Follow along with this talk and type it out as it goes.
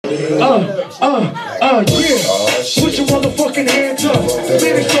Put your motherfucking hands up.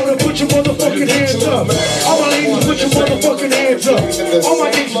 Minnesota, put your motherfucking hands up. All my ladies, put your motherfucking hands up. All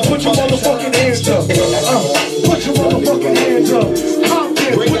my niggas, put your motherfucking hands up. Put your motherfucking hands up.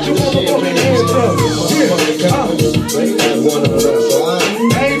 Compton, put your motherfucking hands up.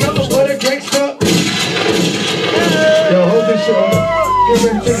 Ain't nothing but a great stuff. Yo, hold this shit on. Get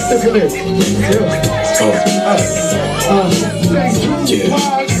ready to take a stick of this.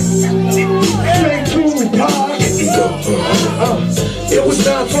 It was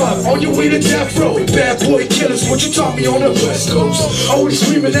 9-5 on your way to death row. Bad boy killers, what you taught me on the West Coast. Always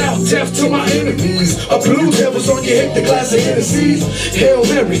screaming out death to my enemies. A blue devil's on your head, the glass of Hennessy's. Hail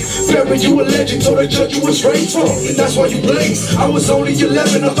Mary, bury you a legend. Told the judge you was raised from, and that's why you blaze. I was only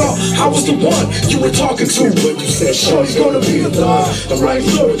 11, I thought I was the one you were talking to, but you said Shorty's gonna be a thug. The right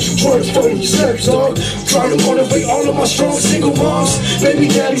foot, you twerk for you sex, dog. Trying to motivate all of my strong single moms. Baby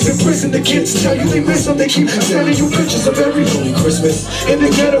daddies in prison, the kids tell you they miss them. They keep sending you pictures of every Christmas. In the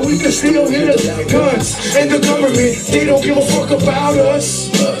ghetto, we can still hear the guns. And the government, they don't give a fuck about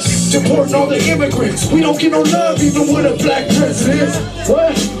us. Deporting all the immigrants. We don't get no love even with a black president.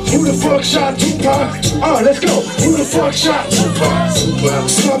 What? Who the fuck shot Tupac? Let's go. Who the fuck shot Tupac?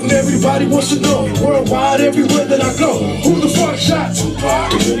 Something everybody wants to know. Worldwide, everywhere that I go. Who the fuck shot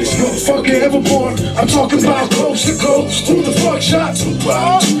Tupac? Motherfucker ever born. I'm talking about coast to coast. Who the fuck shot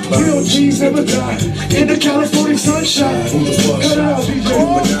Tupac? Real G's never die. In the California sunshine. Who the fuck shot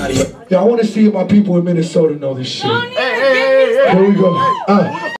Tupac? Yeah, I want to see if my people in Minnesota know this shit. Here we go.